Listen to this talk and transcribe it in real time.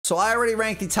So I already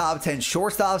ranked the top 10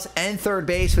 shortstops and third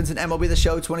basemen in MLB The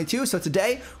Show 22. So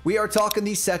today we are talking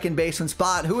the second baseman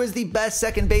spot. Who is the best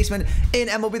second baseman in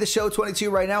MLB The Show 22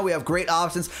 right now? We have great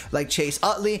options like Chase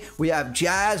Utley. We have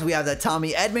Jazz. We have that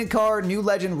Tommy Edman card, new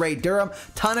legend Ray Durham.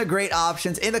 Ton of great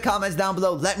options. In the comments down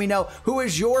below, let me know who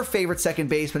is your favorite second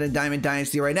baseman in Diamond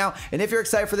Dynasty right now. And if you're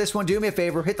excited for this one, do me a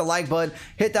favor, hit the like button,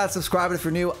 hit that subscribe if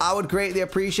you're new. I would greatly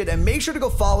appreciate it. And make sure to go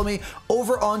follow me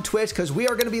over on Twitch because we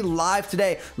are going to be live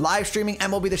today. Live streaming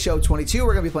MLB The Show 22.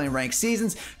 We're going to be playing ranked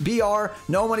seasons, BR,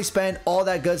 no money spent, all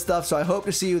that good stuff. So I hope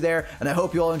to see you there, and I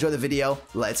hope you all enjoy the video.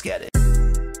 Let's get it.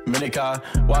 Minika,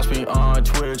 watch me on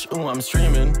Twitch, ooh, I'm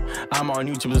streaming. I'm on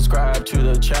YouTube, subscribe to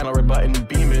the channel, red button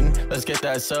beaming. Let's get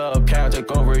that sub count,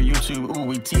 take over YouTube, ooh,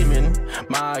 we teaming.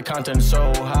 My content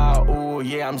so high, ooh,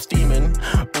 yeah, I'm steaming.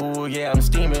 Ooh, yeah, I'm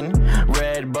steaming.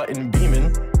 Red button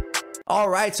beaming. All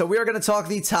right, so we are going to talk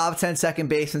the top 10 second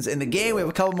basemen in the game. We have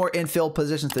a couple more infield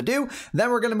positions to do.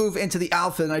 Then we're going to move into the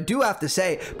outfield. And I do have to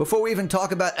say, before we even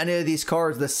talk about any of these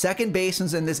cards, the second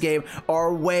basemen in this game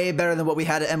are way better than what we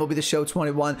had at MLB The Show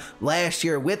 21 last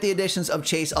year. With the additions of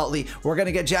Chase Utley, we're going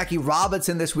to get Jackie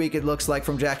Robinson this week, it looks like,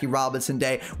 from Jackie Robinson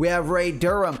Day. We have Ray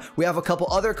Durham. We have a couple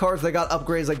other cards that got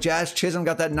upgrades, like Jazz Chisholm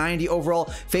got that 90 overall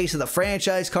face of the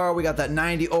franchise card. We got that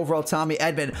 90 overall Tommy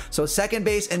Edman. So second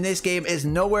base in this game is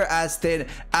nowhere as thin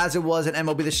as it was in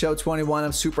MLB The Show 21.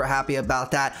 I'm super happy about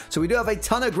that. So we do have a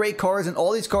ton of great cards, and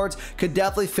all these cards could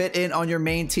definitely fit in on your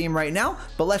main team right now,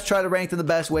 but let's try to rank them the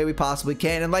best way we possibly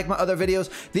can. And like my other videos,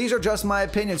 these are just my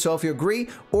opinion, so if you agree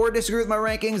or disagree with my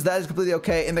rankings, that is completely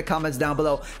okay. In the comments down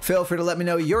below, feel free to let me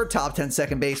know your top 10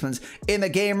 second basemen in the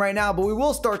game right now. But we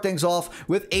will start things off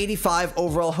with 85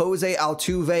 overall Jose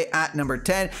Altuve at number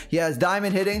 10. He has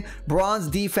diamond hitting, bronze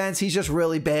defense. He's just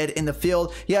really bad in the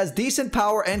field. He has decent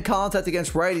power and contact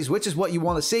against righties, which is what you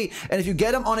want to see. And if you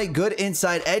get him on a good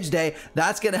inside edge day,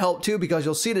 that's going to help too, because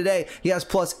you'll see today he has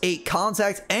 +8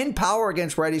 contact and power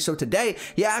against righties. So today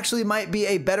he actually might be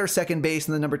a better second base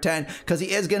than the number 10, because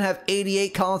he is going to have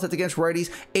 88 contact against righties,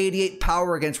 88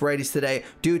 power against righties today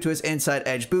due to his inside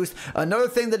edge boost. Another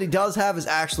thing that he does have is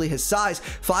actually his size.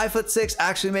 5'6"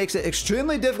 actually makes it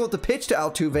extremely difficult to pitch to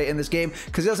Altuve in this game,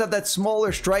 because he does have that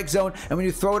smaller strike zone, and when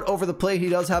you throw it over the plate, he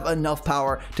does have enough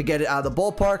power to get it out of the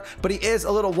ballpark. But he is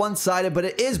a little one-sided, but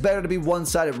it is better to be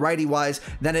one-sided righty-wise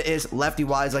than it is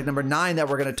lefty-wise, like number 9 that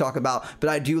we're going to talk about. But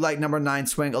I do like number 9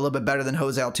 swing a little bit better than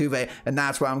Jose Altuve, and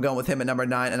that's why I'm going with him at number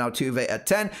 9 and Altuve at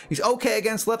 10. He's okay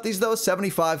against lefties though.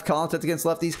 75 contact against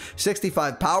lefties,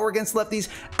 65 power against lefties.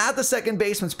 At the second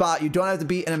baseman spot, you don't have to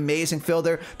be an amazing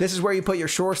fielder. This is where you put your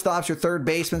shortstops, your third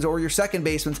basemen, or your second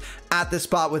basemen at this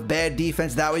spot with bad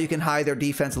defense. That way you can hide their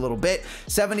defense a little bit.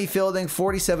 70 fielding,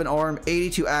 47 arm,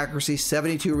 82 accuracy,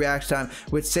 72 reaction time,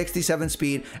 with 67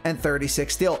 speed and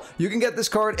 36 steal. You can get this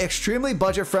card extremely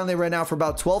budget friendly right now for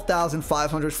about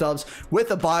 12,500 stubs with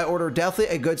a buy order.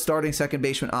 Definitely a good starting second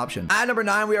baseman option. At number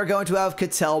 9, we are going to have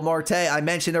Ketel Marte. I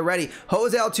mentioned already,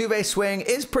 Jose Altuve's swing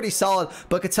is pretty solid,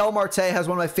 but Ketel Marte has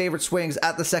one of my favorite swings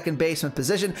at the second baseman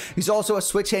position. He's also a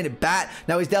switch-handed bat.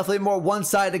 Now he's definitely more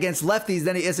one-sided against lefties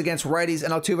than he is against righties,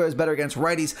 and Altuve is better against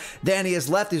righties than he is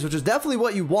lefties, which is definitely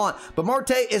what you want. But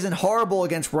Marte isn't horrible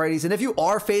against righties, and if you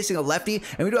are facing a lefty,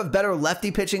 and we do have better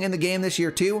lefty pitching in the game this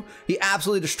year too, he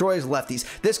absolutely destroys lefties.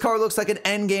 This card looks like an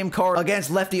end game card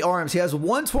against lefty arms. He has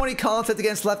 120 contact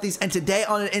against lefties, and today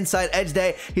on an inside edge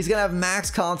day, he's gonna have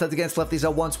max contact against lefties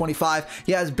at 125.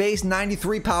 He has base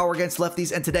 93 power against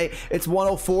lefties, and today it's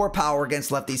 104 power against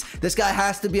lefties. This guy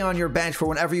has to be on your bench for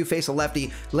whenever you face a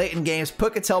lefty late in games.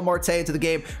 Put Ketel Marte into the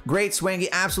game. Great swing.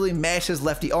 He absolutely mashes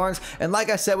lefty arms, and like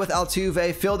I said with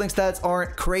Altuve, fielding stats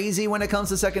aren't crazy when it comes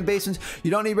to second basemen.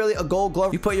 You don't need really a Gold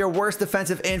Glove. You put your worst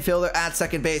defensive infielder at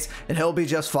second base and he'll be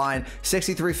just fine.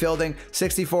 63 fielding,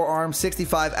 64 arm,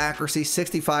 65 accuracy,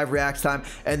 65 react time,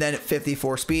 and then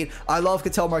 54 speed. I love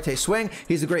Ketel Marte's swing.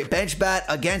 He's a great bench bat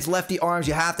against lefty arms.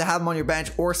 You have to have him on your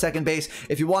bench or second base.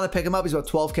 If you want to pick him up, he's about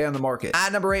 12K on the market.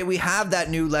 At number 8, we have that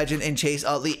new legend in Chase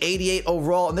Utley, 88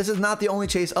 overall, and this is not the only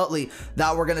Chase Utley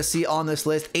that we're going to see on this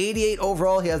list. 88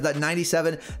 overall. He has that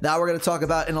 97 that we're going to talk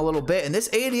about in a little bit, and this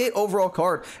 88 overall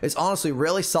card is honestly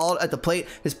really solid at the plate.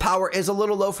 His power is a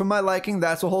little low for my liking.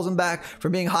 That's what holds him back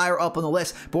from being higher up on the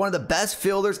list. But one of the best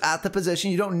fielders at the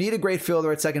position. You don't need a great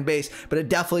fielder at second base, but it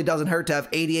definitely doesn't hurt to have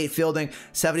 88 fielding,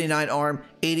 79 arm,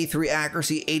 83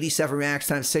 accuracy, 87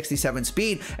 reaction time, 67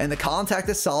 speed, and the contact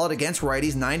is solid against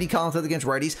righties, 90 contact against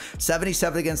righties,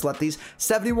 77 against lefties,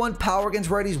 71 power against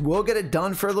righties, will get it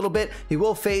done for a little bit. He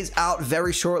will phase out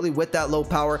very shortly with that low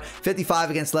power.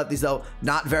 55 against lefties though,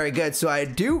 not very good. So I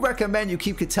do recommend you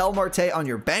keep Ketel Marte on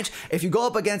your bench. If you go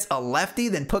up against a lefty,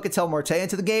 then put Ketel Marte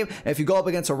into the game. And if you go up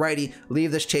against a righty,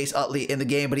 leave this Chase Utley in the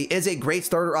game. But he is a great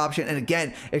starter option, and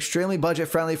again, extremely budget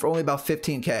friendly for only about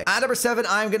 15k. At number 7,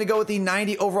 I'm going to go with the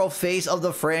 90 overall face of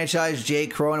the franchise,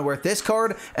 Jake Cronenworth. This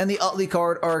card and the Utley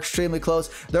card are extremely close.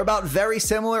 They're about very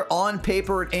similar on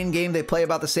paper and in game. They play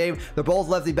about the same. They're both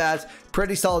lefty bats,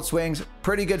 pretty solid swings,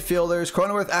 pretty good fielders.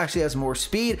 Cronenworth actually has more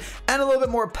speed and a little bit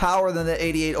more power than the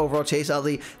 88 overall Chase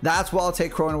Utley. That's why I'll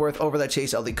take Cronenworth over that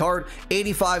Chase Utley card.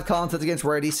 85 contact against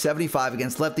righties, 75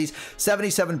 against lefties,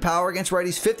 77 power against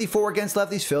righties, 54 against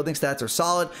lefties. Fielding stats are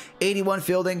solid. 81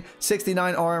 fielding,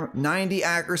 69 arm, 90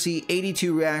 accuracy,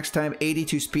 82 reaction time,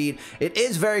 82 speed. It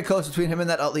is very close between him and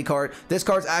that Utley card. This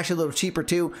card's actually a little cheaper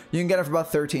too. You can get it for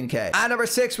about 13k. At number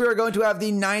 6, we are going to have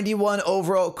the 91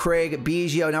 overall Craig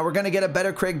Biggio. Now we're going to get a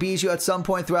better Craig Biggio at some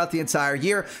point throughout the entire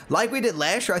year, like we did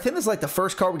last year. I think this is like the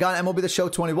first card we got in MLB The Show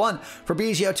 21 for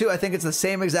Biggio too. I think it's the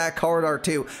same exact card art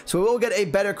too. So we will get a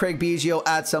better Craig Biggio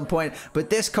at some point, but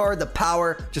this card, the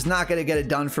power, just not going to get it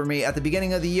done for me. At the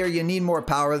beginning of the year, you need more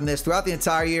power than this. Throughout the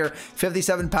entire year,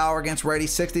 57 power against righties,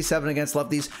 67 against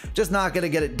lefties, just not going to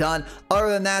get it done. Other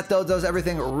than that though, does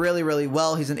everything really, really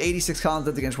well. He's an 86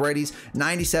 contact against righties,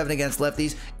 97 against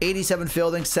lefties, 87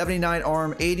 fielding, 79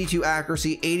 arm, 82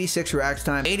 accuracy, 86 reaction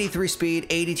time, 83 speed,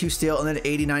 82 steal, and then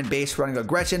 89 base running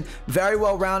aggression. Very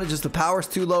well rounded, just the power's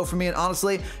too low for me, and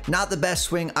honestly, not the best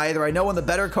swing either. I know when the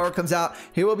better card comes out,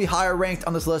 he will be higher ranked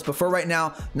on this list, but for right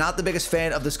now, not the biggest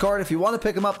fan of this card. If you want to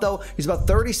pick him up though, he's about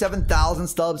 37,000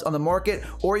 stubs on the market,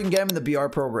 or you can get him in the BR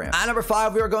program. At number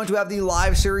 5, we are going to have the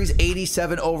Live Series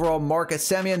 87 overall Marcus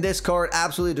Semien. This card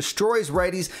absolutely destroys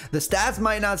righties. The stats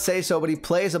might not say so, but he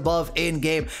plays above in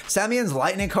game. Semien's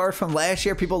lightning card from last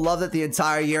year, people loved it the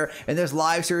entire year, and this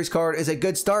Live Series card is a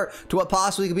good start to what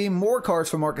possibly could be more cards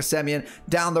for Marcus Semien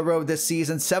down the road this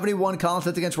season. 71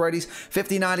 contact against righties,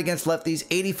 59 against lefties,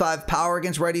 85 power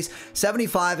against righties,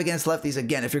 75 against lefties.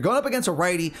 Again, if you're going up against a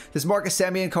righty, this Marcus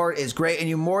Semien card is great, and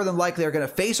you more than likely are going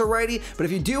to face a righty, but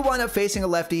if you do wind up facing a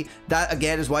lefty, that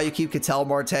again is why you keep Ketel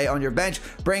Marte on your bench.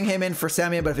 Bring him in for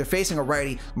Semien, but if you're facing a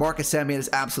righty, Marcus Semien is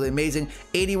absolutely amazing.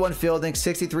 81 fielding,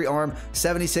 63 arm,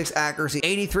 76 accuracy,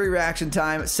 83 reaction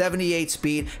time, 78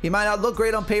 speed. He might not look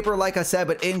great on paper, like I said,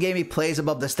 but in game he plays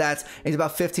above the stats. He's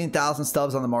about 15,000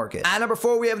 stubs on the market. At number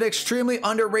 4, we have an extremely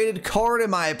underrated card in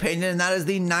my opinion, and that is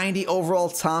the 90 overall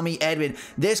Tommy Edman.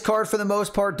 This card for the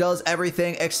most part does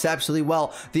everything exceptionally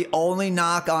well. The only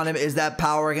knock on him is that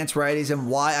power against righties and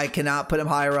why I cannot put him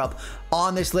higher up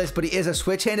on this list, but he is a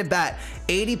switch-handed bat.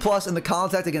 80 plus in the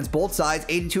contact against both sides,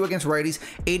 82 against righties,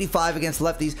 85 against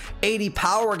lefties, 80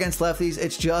 power against lefties.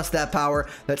 It's just that power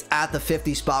that's at the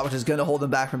 50 spot, which is going to hold him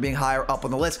back from being higher up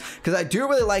on the list, because I do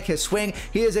really like his swing.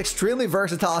 He is extremely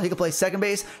versatile. He can play second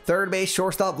base, third base,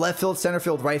 shortstop, left field, center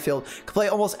field, right field. Can play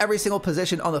almost every single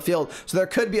position on the field, so there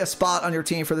could be a spot on your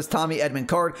team for this Tommy Edman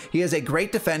card. He is a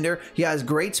great defender. He has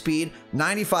great speed,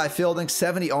 95 fielding,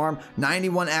 70 arm,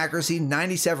 91 accuracy,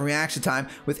 97 reaction time,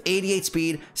 with 88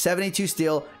 speed, 72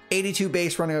 steal, 82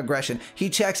 base running aggression. He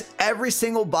checks every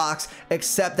single box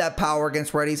except that power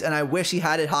against righties, and I wish he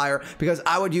had it higher because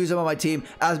I would use him on my team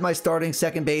as my starting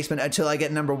second baseman until I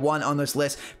get number 1 on this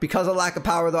list. Because of lack of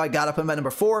power though, I gotta put him at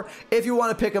number 4. If you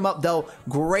want to pick him up though,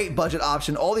 great budget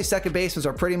option. All these second basemen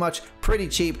are pretty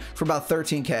cheap for about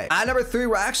 13k. At number 3,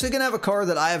 we're actually gonna have a card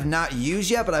that I have not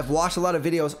used yet, but I've watched a lot of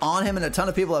videos on him, and a ton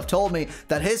of people have told me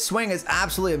that his swing is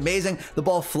absolutely amazing. The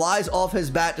ball flies off his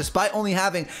bat despite only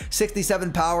having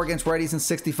 67 power against righties and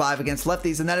 65 against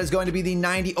lefties, and that is going to be the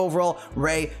 90 overall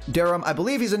Ray Durham. I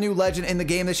believe he's a new legend in the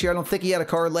game this year. I don't think he had a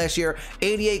card last year.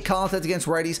 88 contact against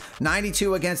righties,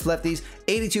 92 against lefties,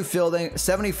 82 fielding,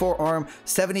 74 arm,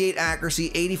 78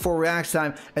 accuracy, 84 reaction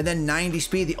time, and then 90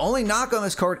 speed. The only knock on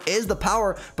this card is the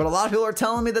power, but a lot of people are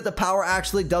telling me that the power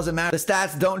actually doesn't matter. The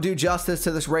stats don't do justice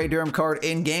to this Ray Durham card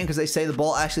in game because they say the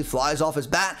ball actually flies off his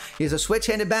bat. He has a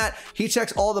switch-handed bat. He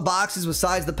checks all the boxes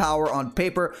besides the power on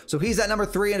paper, so he's at number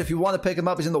 3, and if you want to pick him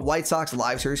up, he's in the White Sox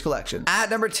Live Series collection. At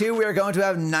number 2, we are going to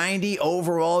have 90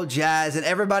 overall Jazz, and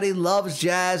everybody loves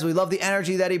Jazz. We love the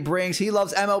energy that he brings. He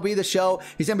loves MLB The Show.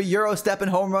 He's going to be Euro stepping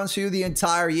home runs for you the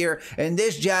entire year, and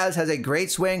this Jazz has a great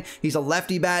swing. He's a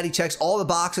lefty bat. He checks all the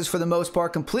boxes for the most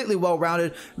part, completely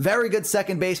well-rounded, very good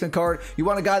second baseman card. You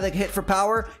want a guy that can hit for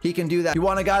power? He can do that. You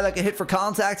want a guy that can hit for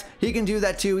contact? He can do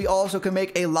that too. He also can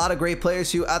make a lot of great players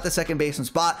too at the second baseman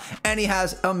spot, and he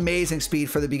has amazing speed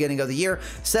for the beginning of the year.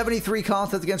 73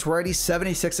 contact against righties,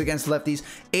 76 against lefties,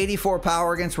 84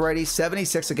 power against righties,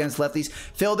 76 against lefties.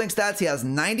 Fielding stats, he has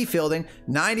 90 fielding,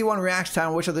 91 reaction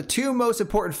time, which are the two most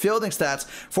important fielding stats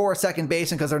for a second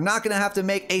baseman because they're not going to have to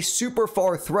make a super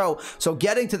far throw. So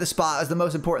getting to the spot is the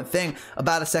most important thing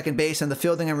about a second base, and the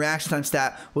fielding and reaction time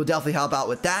stat will definitely help out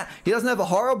with that. He doesn't have a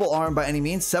horrible arm by any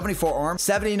means, 74 arm,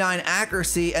 79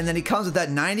 accuracy, and then he comes with that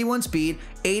 91 speed,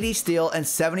 80 steal, and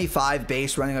 75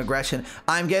 base running aggression.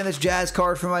 I'm getting this Jazz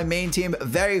card for my main team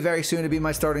very, very soon to be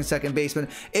my starting second baseman.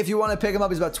 If you want to pick him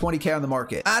up, he's about 20K on the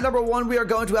market. At number 1, we are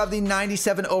going to have the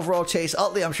 97 overall Chase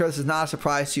Utley. I'm sure this is not a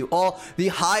surprise to you all. The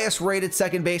highest rated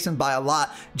second baseman by a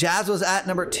lot. Jazz was at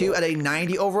number 2 at a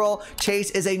 90 overall.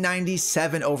 Chase is a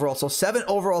 97 overall. So 7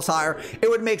 overalls higher. It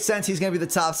would make sense he's going to be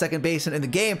the top second baseman in the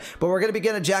game, but we're going to be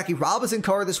getting a Jackie Robinson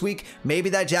card this week. Maybe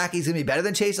that Jackie's going to be better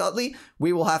than Chase Utley.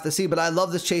 We will have to see, but I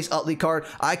love this Chase Utley card.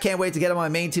 I can't wait to get him on my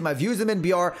main team. I've used him in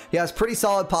BR. He has pretty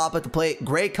solid pop at the plate,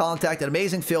 great contact, an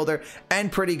amazing fielder,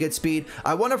 and pretty good speed.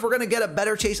 I wonder if we're going to get a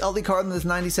better Chase Utley card than this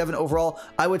 97 overall.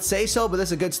 I would say so, but this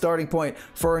is a good starting point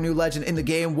for a new legend in the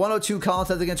game. 102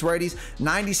 contact against righties,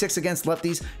 96 against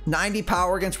lefties, 90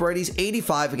 power against righties,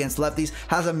 85 against lefties.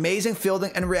 Has amazing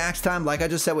fielding and reaction time, like I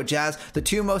just said with Jazz, the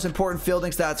two most important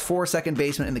fielding stats for second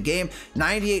baseman in the game.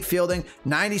 98 fielding,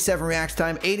 97 reaction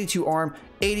time, 82 arm,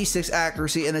 86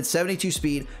 accuracy, and then 72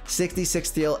 speed, 66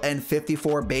 steal, and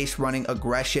 54 base running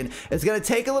aggression. It's going to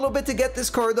take a little bit to get this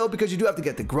card though, because you do have to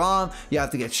get the DeGrom, you have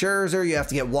to get Scherzer, you have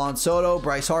to get Juan Soto,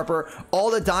 Bryce Harper,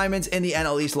 all the diamonds in the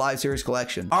NL East Live Series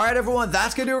collection. All right, everyone,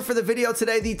 that's going to do it for the video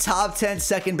today. The top 10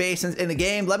 second basemans in the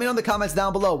game. Let me know in the comments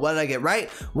down below. What did I get right?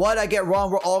 What did I get wrong?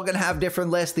 We're all going to have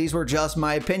different lists. These were just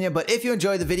my opinion, but if you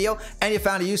enjoyed the video and you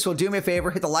found it useful, do me a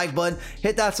favor, hit the like button,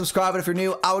 hit that subscribe button if you're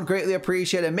new. I would greatly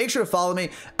appreciate it, and make sure to follow me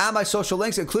at my social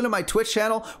links, including my Twitch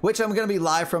channel, which I'm going to be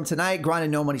live from tonight,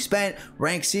 grinding no money spent,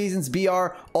 ranked seasons, BR,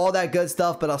 all that good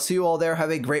stuff. But I'll see you all there.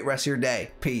 Have a great rest of your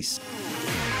day. Peace.